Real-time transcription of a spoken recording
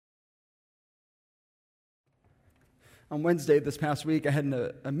On Wednesday this past week, I had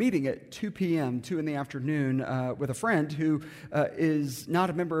a meeting at 2 p.m., 2 in the afternoon, with a friend who is not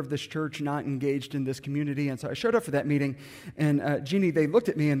a member of this church, not engaged in this community. And so I showed up for that meeting, and Jeannie, they looked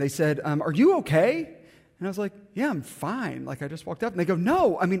at me and they said, are you okay? And I was like, yeah, I'm fine. Like, I just walked up, and they go,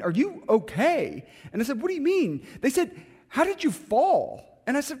 no, I mean, are you okay? And I said, what do you mean? They said, how did you fall?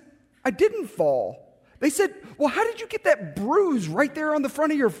 And I said, I didn't fall. They said, well, how did you get that bruise right there on the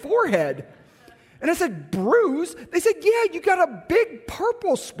front of your forehead? And I said, bruise? They said, yeah, you got a big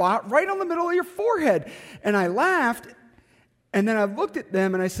purple spot right on the middle of your forehead. And I laughed, and then I looked at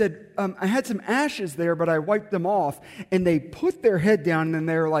them, and I said, I had some ashes there, but I wiped them off. And they put their head down, and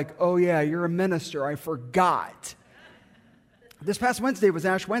they were like, oh, yeah, you're a minister. I forgot. This past Wednesday was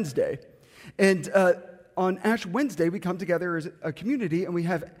Ash Wednesday. And on Ash Wednesday, we come together as a community, and we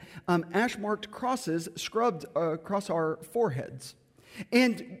have ash-marked crosses scrubbed across our foreheads.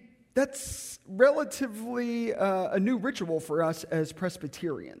 And that's relatively a new ritual for us as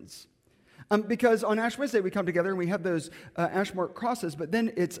Presbyterians. Because on Ash Wednesday, we come together and we have those ash-marked crosses, but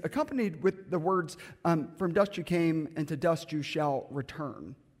then it's accompanied with the words, from dust you came and to dust you shall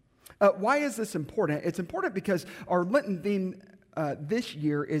return. Why is this important? It's important because our Lenten theme this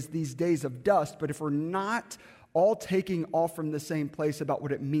year is these days of dust, but if we're not all taking off from the same place about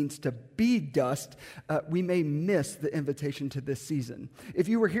what it means to be dust, we may miss the invitation to this season. If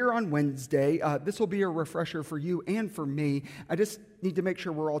you were here on Wednesday, this will be a refresher for you and for me. I just need to make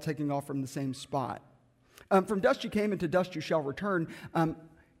sure we're all taking off from the same spot. From dust you came and to dust you shall return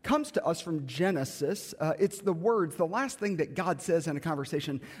comes to us from Genesis. It's the words, the last thing that God says in a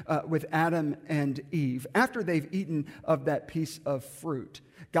conversation with Adam and Eve after they've eaten of that piece of fruit.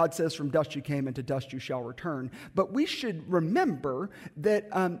 God says, from dust you came and to dust you shall return. But we should remember that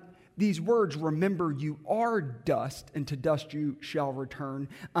these words, remember you are dust and to dust you shall return,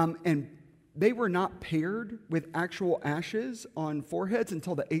 and they were not paired with actual ashes on foreheads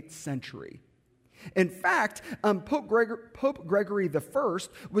until the 8th century. In fact, Pope Gregory I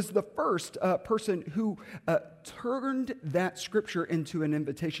was the first person who turned that scripture into an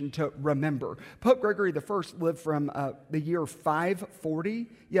invitation to remember. Pope Gregory I lived from the year 540.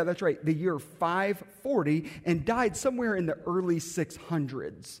 Yeah, that's right, the year 540, and died somewhere in the early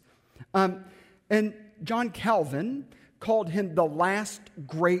 600s. And John Calvin called him the last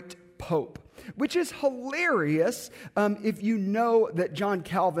great pope, which is hilarious if you know that John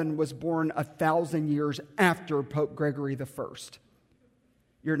Calvin was born 1,000 years after Pope Gregory I.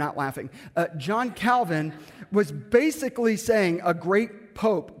 You're not laughing. John Calvin was basically saying a great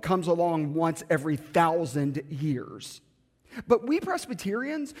pope comes along once every 1,000 years. But we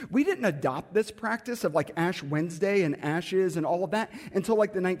Presbyterians, we didn't adopt this practice of like Ash Wednesday and ashes and all of that until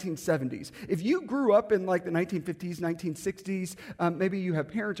like the 1970s. If you grew up in like the 1950s, 1960s, maybe you have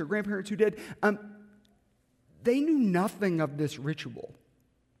parents or grandparents who did, they knew nothing of this ritual.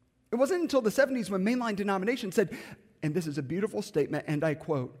 It wasn't until the 70s when mainline denominations said, and this is a beautiful statement, and I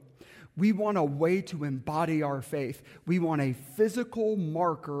quote, we want a way to embody our faith. We want a physical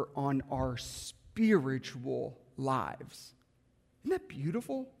marker on our spiritual lives. Isn't that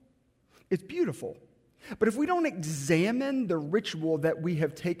beautiful? It's beautiful. But if we don't examine the ritual that we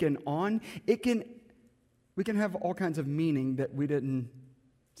have taken on, we can have all kinds of meaning that we didn't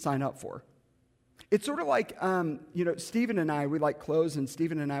sign up for. It's sort of like, Stephen and I, we like clothes, and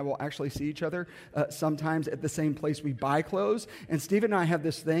Stephen and I will actually see each other sometimes at the same place we buy clothes. And Stephen and I have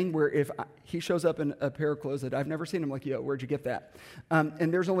this thing where if he shows up in a pair of clothes that I've never seen, I'm like, yo, where'd you get that?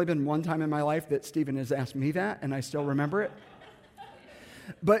 And there's only been one time in my life that Stephen has asked me that, and I still remember it.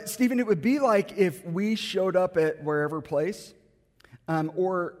 But Stephen, it would be like if we showed up at wherever place,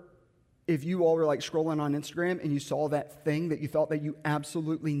 or if you all were like scrolling on Instagram and you saw that thing that you felt that you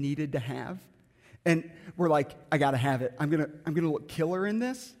absolutely needed to have, and we're like, I gotta have it. I'm gonna look killer in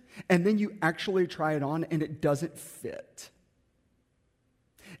this, and then you actually try it on and it doesn't fit.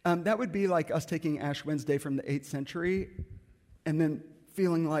 That would be like us taking Ash Wednesday from the 8th century and then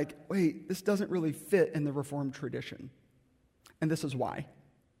feeling like, wait, this doesn't really fit in the Reformed tradition. And this is why.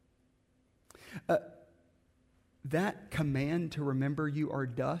 That command to remember you are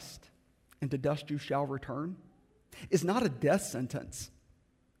dust and to dust you shall return is not a death sentence.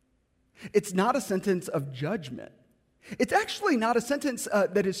 It's not a sentence of judgment. It's actually not a sentence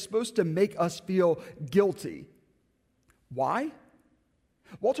that is supposed to make us feel guilty. Why?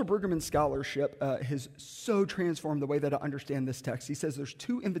 Walter Brueggemann's scholarship has so transformed the way that I understand this text. He says there's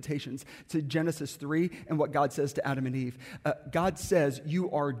two invitations to Genesis 3 and what God says to Adam and Eve. God says,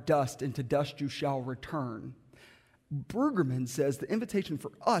 you are dust, and to dust you shall return. Brueggemann says the invitation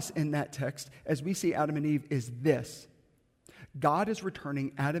for us in that text, as we see Adam and Eve, is this. God is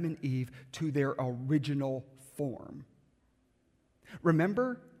returning Adam and Eve to their original form.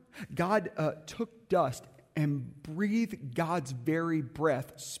 Remember, God took dust and breathed God's very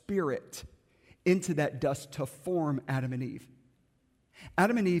breath, spirit, into that dust to form Adam and Eve.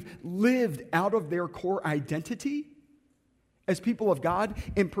 Adam and Eve lived out of their core identity as people of God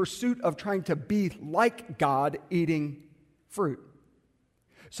in pursuit of trying to be like God, eating fruit.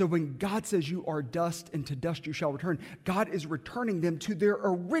 So when God says you are dust and to dust you shall return, God is returning them to their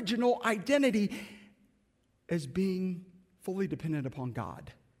original identity as being fully dependent upon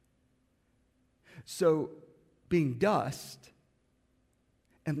God. So being dust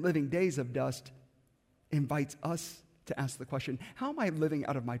and living days of dust invites us to ask the question, how am I living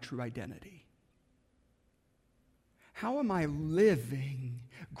out of my true identity? How am I living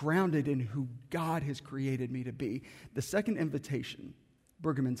grounded in who God has created me to be? The second invitation,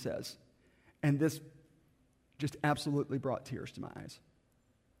 Brueggemann says, and this just absolutely brought tears to my eyes.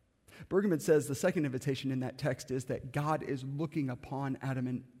 Brueggemann says the second invitation in that text is that God is looking upon Adam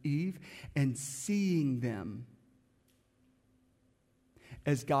and Eve and seeing them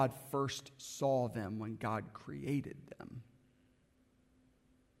as God first saw them when God created them.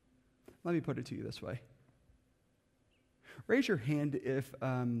 Let me put it to you this way. Raise your hand if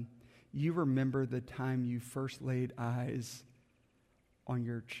you remember the time you first laid eyes on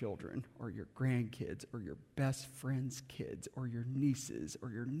your children or your grandkids or your best friend's kids or your nieces or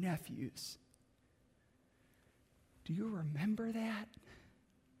your nephews. Do you remember that?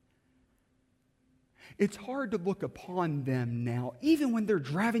 It's hard to look upon them now, even when they're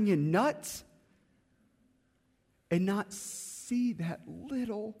driving you nuts, and not see that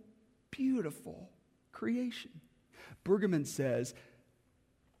little beautiful creation. Brueggemann says,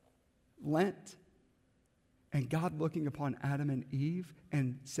 Lent and God looking upon Adam and Eve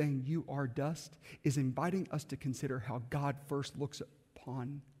and saying, you are dust, is inviting us to consider how God first looks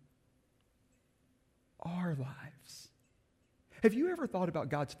upon our lives. Have you ever thought about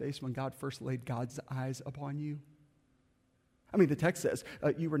God's face when God first laid God's eyes upon you? I mean, the text says,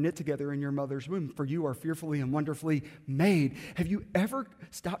 you were knit together in your mother's womb, for you are fearfully and wonderfully made. Have you ever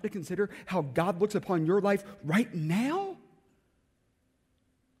stopped to consider how God looks upon your life right now?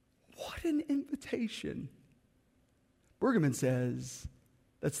 What an invitation. Brueggemann says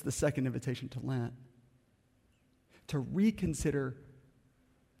that's the second invitation to Lent. To reconsider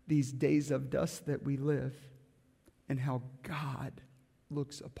these days of dust that we live and how God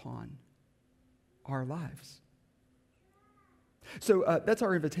looks upon our lives. So that's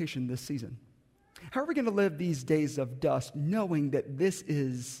our invitation this season. How are we going to live these days of dust knowing that this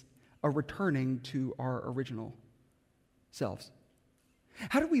is a returning to our original selves?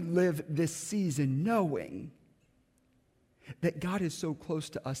 How do we live this season knowing that God is so close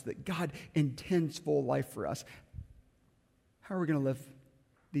to us, that God intends full life for us? How are we going to live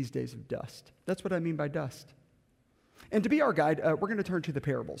these days of dust? That's what I mean by dust. And to be our guide, we're going to turn to the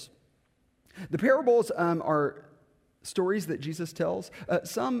parables. The parables are stories that Jesus tells.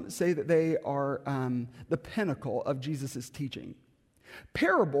 Some say that they are the pinnacle of Jesus' teaching.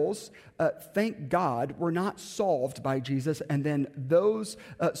 Parables, thank God, were not solved by Jesus and then those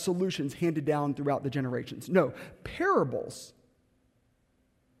solutions handed down throughout the generations. No, parables,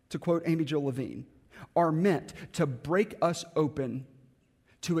 to quote Amy Jill Levine, are meant to break us open,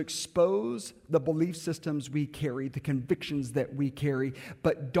 to expose the belief systems we carry, the convictions that we carry,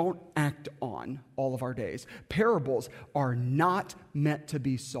 but don't act on all of our days. Parables are not meant to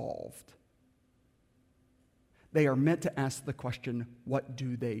be solved. They are meant to ask the question, what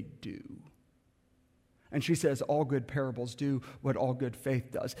do they do? And she says all good parables do what all good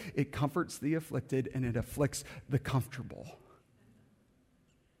faith does. It comforts the afflicted and it afflicts the comfortable.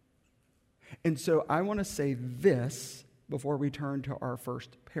 And so I want to say this before we turn to our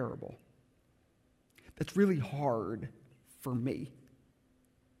first parable. That's really hard for me.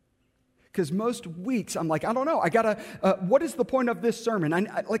 Because most weeks I'm like, I don't know, what is the point of this sermon?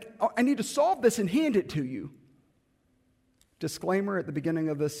 I need to solve this and hand it to you. Disclaimer at the beginning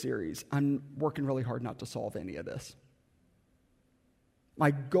of this series, I'm working really hard not to solve any of this. My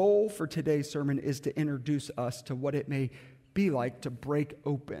goal for today's sermon is to introduce us to what it may be like to break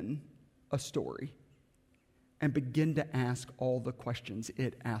open a story and begin to ask all the questions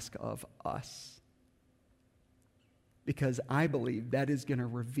it asks of us. Because I believe that is going to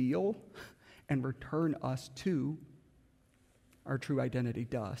reveal and return us to our true identity,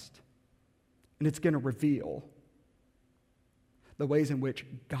 dust. And it's going to reveal the ways in which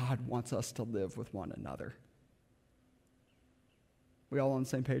God wants us to live with one another. We all on the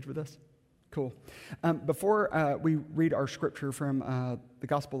same page with this? Cool. Before we read our scripture from the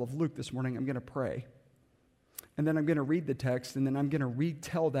Gospel of Luke this morning, I'm going to pray. And then I'm going to read the text, and then I'm going to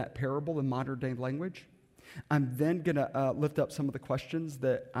retell that parable in modern day language. I'm then going to lift up some of the questions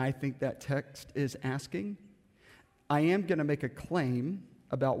that I think that text is asking. I am going to make a claim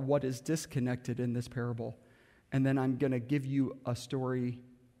about what is disconnected in this parable, and then I'm going to give you a story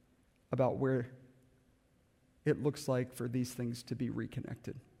about where it looks like for these things to be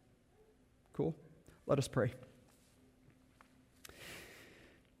reconnected. Cool? Let us pray.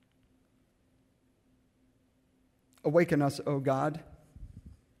 Awaken us, O God.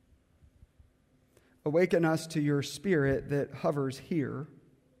 Awaken us to your Spirit that hovers here.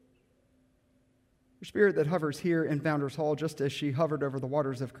 Your Spirit that hovers here in Founders Hall, just as she hovered over the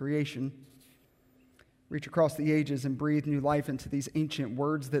waters of creation. Reach across the ages and breathe new life into these ancient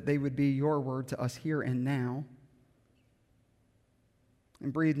words, that they would be your word to us here and now.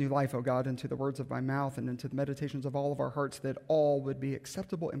 And breathe new life, O God, into the words of my mouth and into the meditations of all of our hearts, that all would be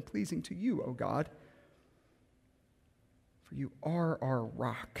acceptable and pleasing to you, O God. For you are our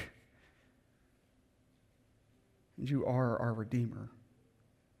rock, and you are our Redeemer.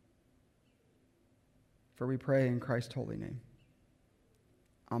 For we pray in Christ's holy name.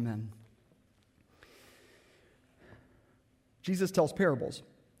 Amen. Jesus tells parables,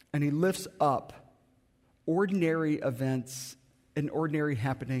 and he lifts up ordinary events and ordinary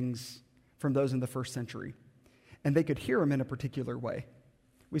happenings from those in the first century. And they could hear him in a particular way.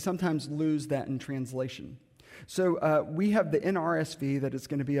 We sometimes lose that in translation. So we have the NRSV that is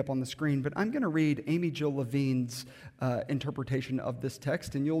going to be up on the screen, but I'm going to read Amy Jill Levine's interpretation of this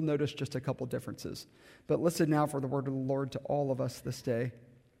text, and you'll notice just a couple differences. But listen now for the word of the Lord to all of us this day.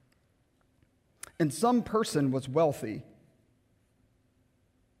 And some person was wealthy,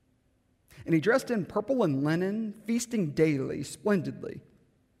 and he dressed in purple and linen, feasting daily, splendidly.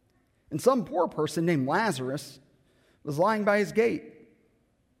 And some poor person named Lazarus was lying by his gate,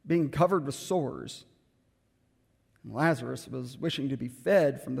 being covered with sores. And Lazarus was wishing to be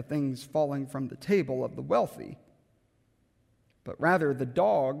fed from the things falling from the table of the wealthy. But rather, the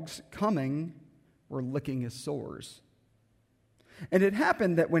dogs coming were licking his sores. And it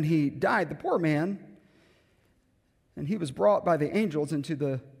happened that when he died, the poor man, and he was brought by the angels into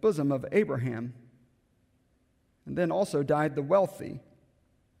the bosom of Abraham. And then also died the wealthy,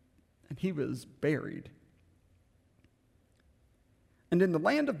 and he was buried. And in the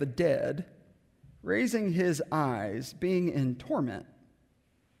land of the dead, raising his eyes, being in torment,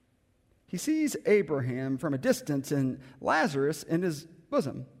 he sees Abraham from a distance and Lazarus in his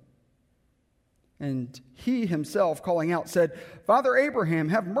bosom. And he himself, calling out, said, Father Abraham,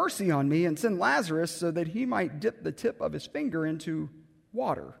 have mercy on me, and send Lazarus so that he might dip the tip of his finger into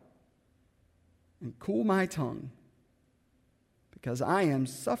water and cool my tongue, because I am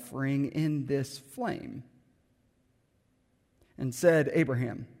suffering in this flame. And said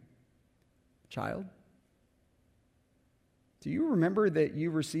Abraham, Child, do you remember that you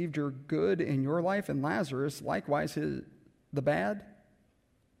received your good in your life, and Lazarus likewise the bad?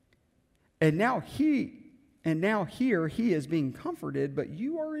 And now here he is being comforted, but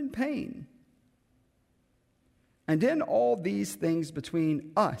you are in pain. And in all these things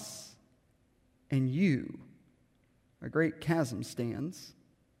between us and you, a great chasm stands,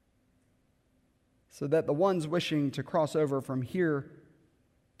 so that the ones wishing to cross over from here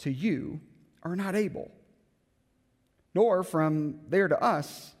to you are not able, nor from there to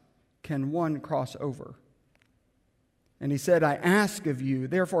us can one cross over. And he said, I ask of you,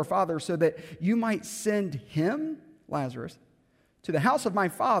 therefore, Father, so that you might send him, Lazarus, to the house of my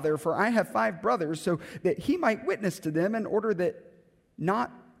father, for I have 5 brothers, so that he might witness to them, in order that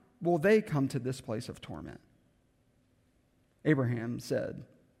not will they come to this place of torment. Abraham said,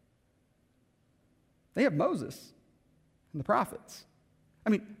 They have Moses and the prophets.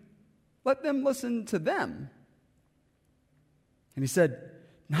 Let them listen to them. And he said,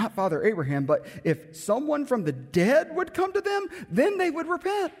 Not Father Abraham, but if someone from the dead would come to them, then they would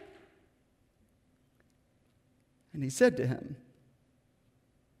repent. And he said to him,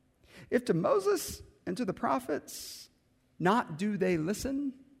 If to Moses and to the prophets not do they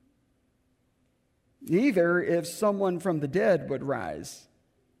listen, neither if someone from the dead would rise,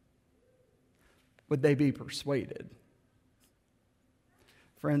 would they be persuaded.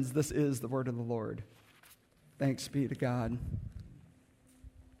 Friends, this is the word of the Lord. Thanks be to God.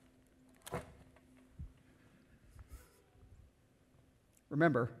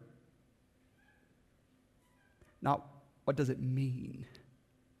 Remember, not what does it mean?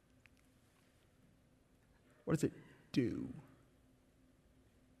 What does it do?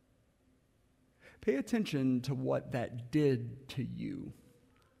 Pay attention to what that did to you.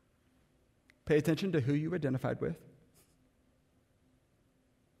 Pay attention to who you identified with.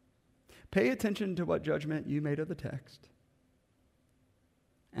 Pay attention to what judgment you made of the text.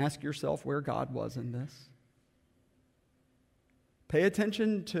 Ask yourself where God was in this. Pay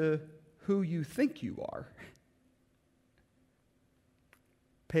attention to who you think you are.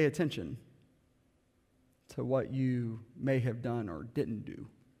 Pay attention to what you may have done or didn't do.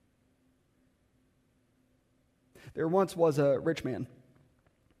 There once was a rich man.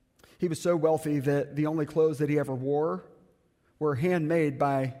 He was so wealthy that the only clothes that he ever wore were handmade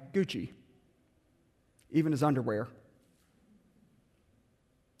by Gucci, even his underwear.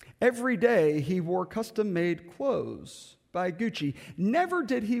 Every day he wore custom-made clothes by Gucci. Never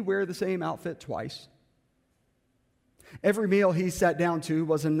did he wear the same outfit twice. Every meal he sat down to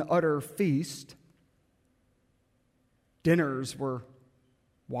was an utter feast. Dinners were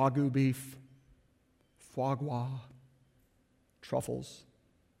Wagyu beef, foie gras, truffles.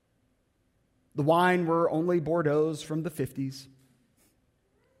 The wine were only Bordeaux's from the 50s.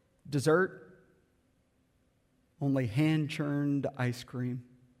 Dessert, only hand-churned ice cream.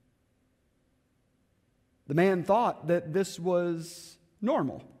 The man thought that this was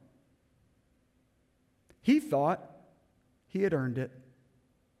normal. He thought he had earned it.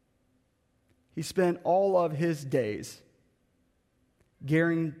 He spent all of his days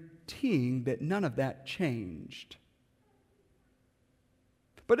guaranteeing that none of that changed.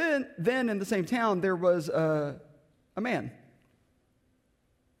 But then in the same town, there was a man.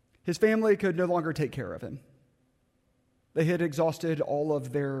 His family could no longer take care of him. They had exhausted all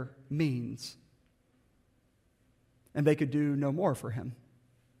of their means, and they could do no more for him.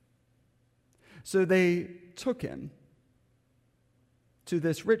 So they took him to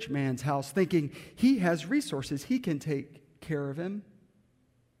this rich man's house, thinking he has resources, he can take care of him.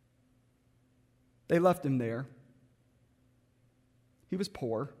 They left him there. He was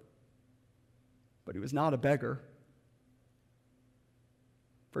poor, but he was not a beggar.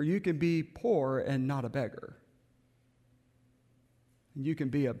 For you can be poor and not a beggar. And you can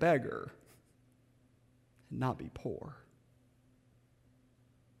be a beggar and not be poor.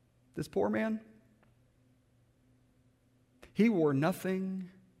 This poor man, he wore nothing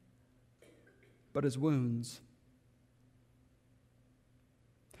but his wounds.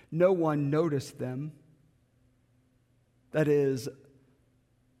 No one noticed them. That is,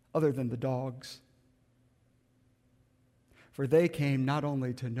 other than the dogs. For they came not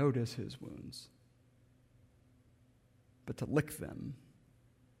only to notice his wounds, but to lick them,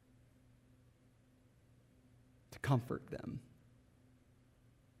 to comfort them.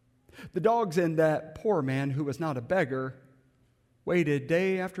 The dogs and that poor man, who was not a beggar, waited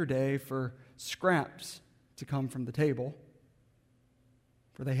day after day for scraps to come from the table,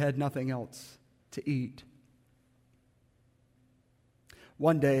 for they had nothing else to eat.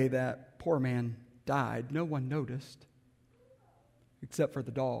 One day that poor man died. No one noticed, except for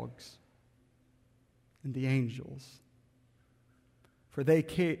the dogs and the angels. For they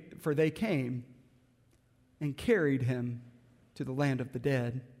came and carried him to the land of the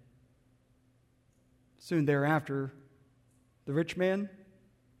dead. Soon thereafter, the rich man,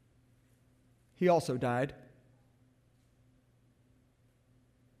 he also died.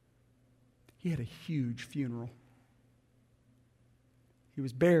 He had a huge funeral. He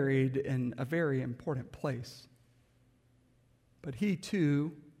was buried in a very important place. But he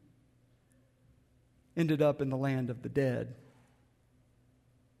too ended up in the land of the dead.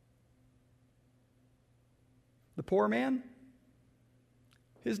 The poor man,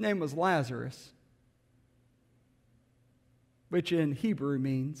 his name was Lazarus, which in Hebrew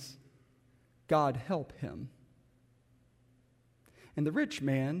means God help him. And the rich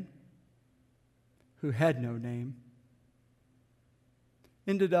man, who had no name,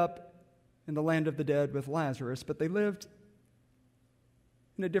 ended up in the land of the dead with Lazarus, but they lived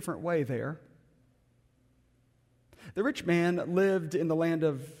in a different way there. The rich man lived in the land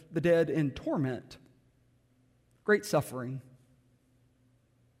of the dead in torment, great suffering.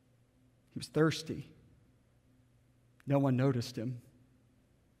 He was thirsty. No one noticed him.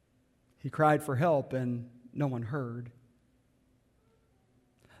 He cried for help, and no one heard.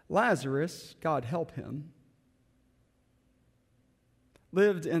 Lazarus, God help him,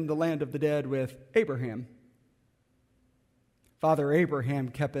 lived in the land of the dead with Abraham. Father Abraham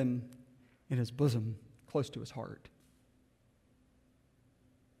kept him in his bosom, close to his heart.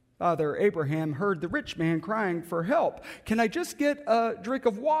 Father Abraham heard the rich man crying for help. Can I just get a drink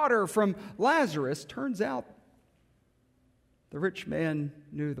of water from Lazarus? Turns out the rich man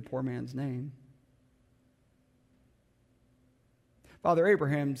knew the poor man's name. Father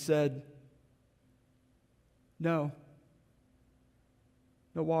Abraham said, No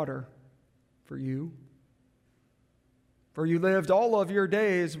water for you. For you lived all of your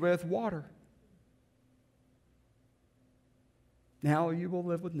days with water. Now you will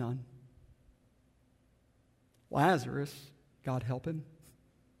live with none. Lazarus God help him?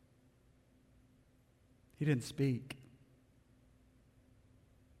 He didn't speak.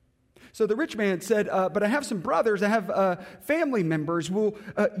 So the rich man said, but I have some brothers, I have family members. Will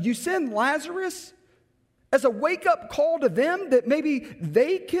you send Lazarus as a wake-up call to them that maybe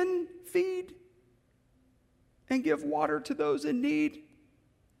they can feed and give water to those in need?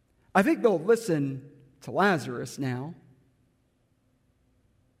 I think they'll listen to Lazarus now.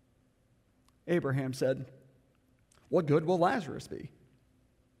 Abraham said, what good will Lazarus be?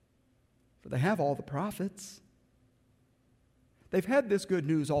 For they have all the prophets. They've had this good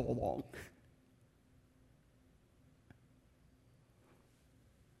news all along.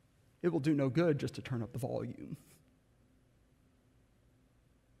 It will do no good just to turn up the volume.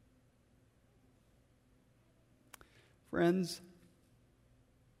 Friends,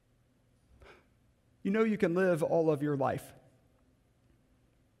 you know you can live all of your life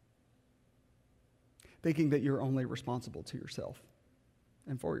thinking that you're only responsible to yourself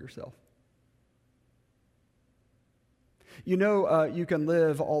and for yourself. You know you can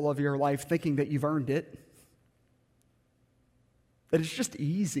live all of your life thinking that you've earned it, that it's just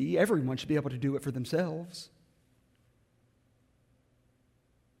easy. Everyone should be able to do it for themselves.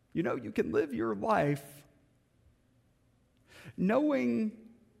 You know you can live your life knowing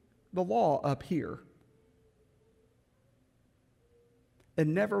the law up here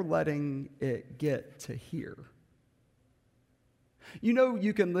and never letting it get to here. You know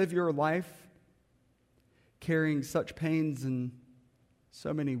you can live your life carrying such pains and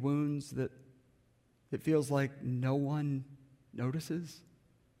so many wounds that it feels like no one notices.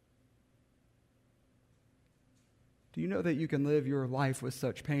 Do you know that you can live your life with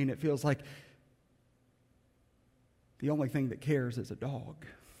such pain it feels like the only thing that cares is a dog?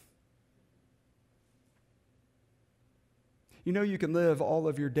 You know you can live all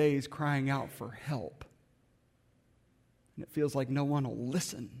of your days crying out for help, and it feels like no one will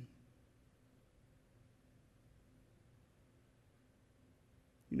listen.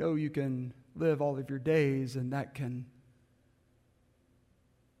 You know you can live all of your days, and that can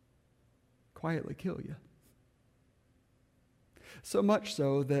quietly kill you. So much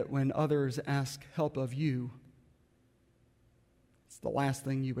so that when others ask help of you, it's the last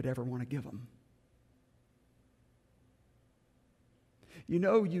thing you would ever want to give them. You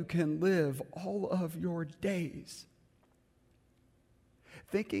know you can live all of your days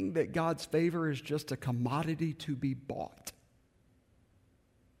thinking that God's favor is just a commodity to be bought.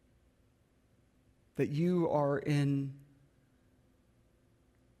 That you are in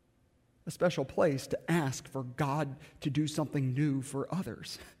a special place to ask for God to do something new for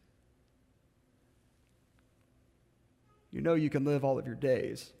others. You know you can live all of your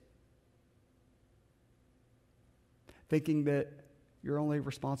days thinking that you're only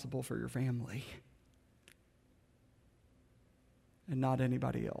responsible for your family and not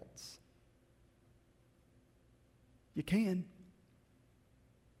anybody else. You can.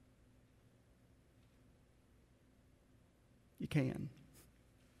 You can.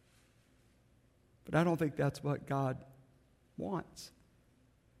 But I don't think that's what God wants.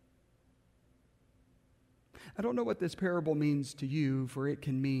 I don't know what this parable means to you, for it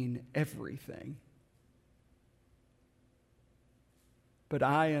can mean everything. But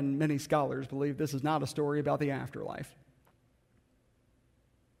I and many scholars believe this is not a story about the afterlife.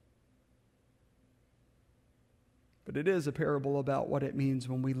 But it is a parable about what it means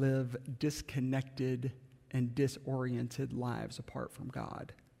when we live disconnected and disoriented lives apart from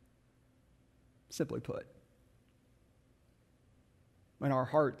God. Simply put, when our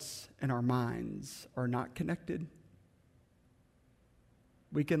hearts and our minds are not connected,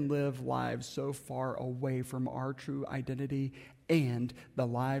 we can live lives so far away from our true identity and the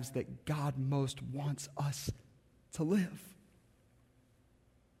lives that God most wants us to live.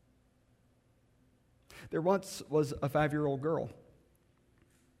 There once was a 5-year-old girl,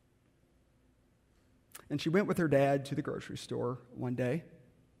 and she went with her dad to the grocery store one day.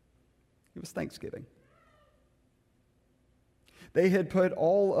 It was Thanksgiving. They had put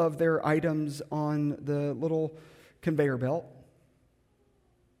all of their items on the little conveyor belt.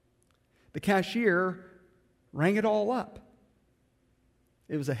 The cashier rang it all up.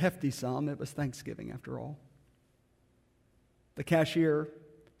 It was a hefty sum. It was Thanksgiving, after all. The cashier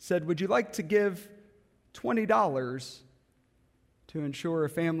said, "Would you like to give $20 to ensure a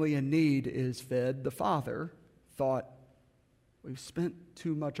family in need is fed?" The father thought, "We've spent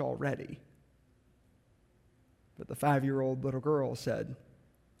too much already." But the 5-year-old little girl said,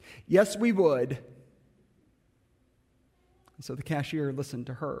 "Yes, we would." And so the cashier listened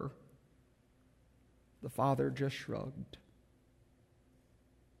to her. The father just shrugged.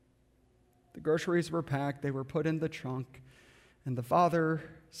 The groceries were packed. They were put in the trunk. And the father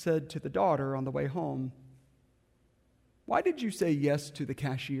said to the daughter on the way home, "Why did you say yes to the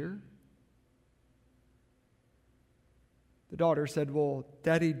cashier?" The daughter said, "Well,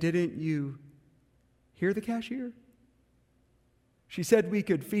 Daddy, didn't you hear the cashier? She said we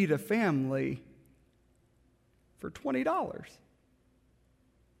could feed a family for $20.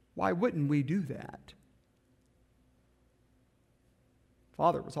 Why wouldn't we do that?"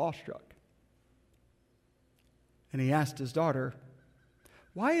 Father was awestruck. And he asked his daughter,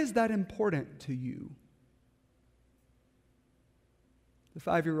 "Why is that important to you?" The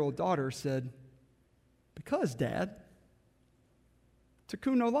 5-year-old daughter said, "Because, Dad,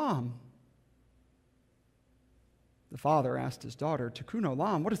 Tikkun Olam." The father asked his daughter, "Tikkun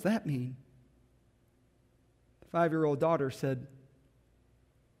Olam, what does that mean?" The 5-year-old daughter said,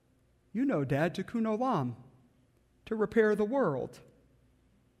 "You know, Dad, Tikkun Olam, to repair the world.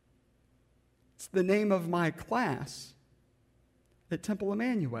 It's the name of my class at Temple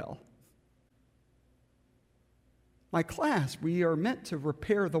Emmanuel. My class, we are meant to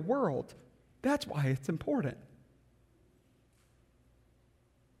repair the world. That's why it's important."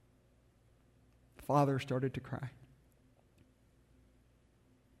 The father started to cry.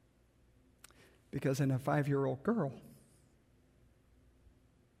 Because in a 5-year-old girl,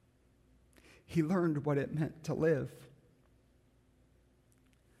 he learned what it meant to live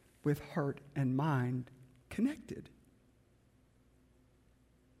with heart and mind connected.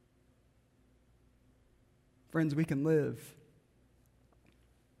 Friends, we can live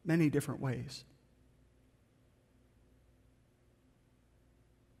many different ways.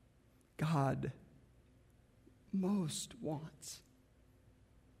 God most wants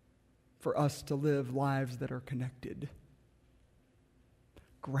for us to live lives that are connected,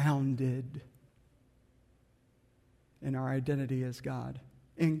 grounded in our identity as God,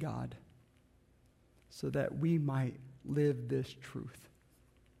 in God, so that we might live this truth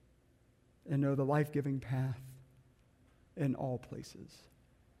and know the life-giving path in all places.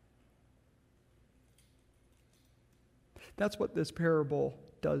 That's what this parable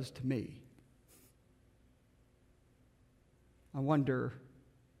does to me. I wonder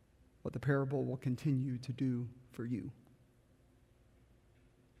what the parable will continue to do for you.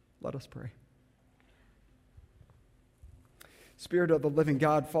 Let us pray. Spirit of the living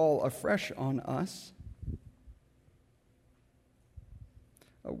God, fall afresh on us.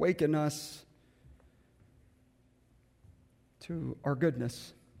 Awaken us to our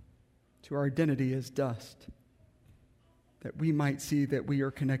goodness, to our identity as dust, that we might see that we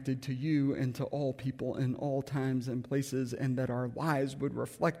are connected to you and to all people in all times and places, and that our lives would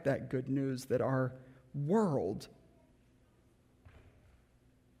reflect that good news, that our world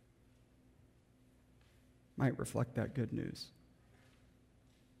might reflect that good news.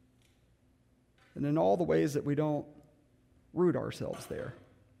 And in all the ways that we don't root ourselves there,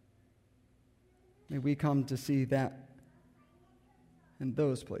 may we come to see that in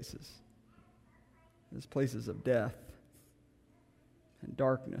those places as places of death and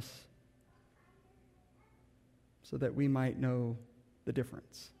darkness, so that we might know the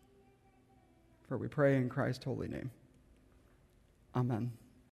difference. For we pray in Christ's holy name. Amen.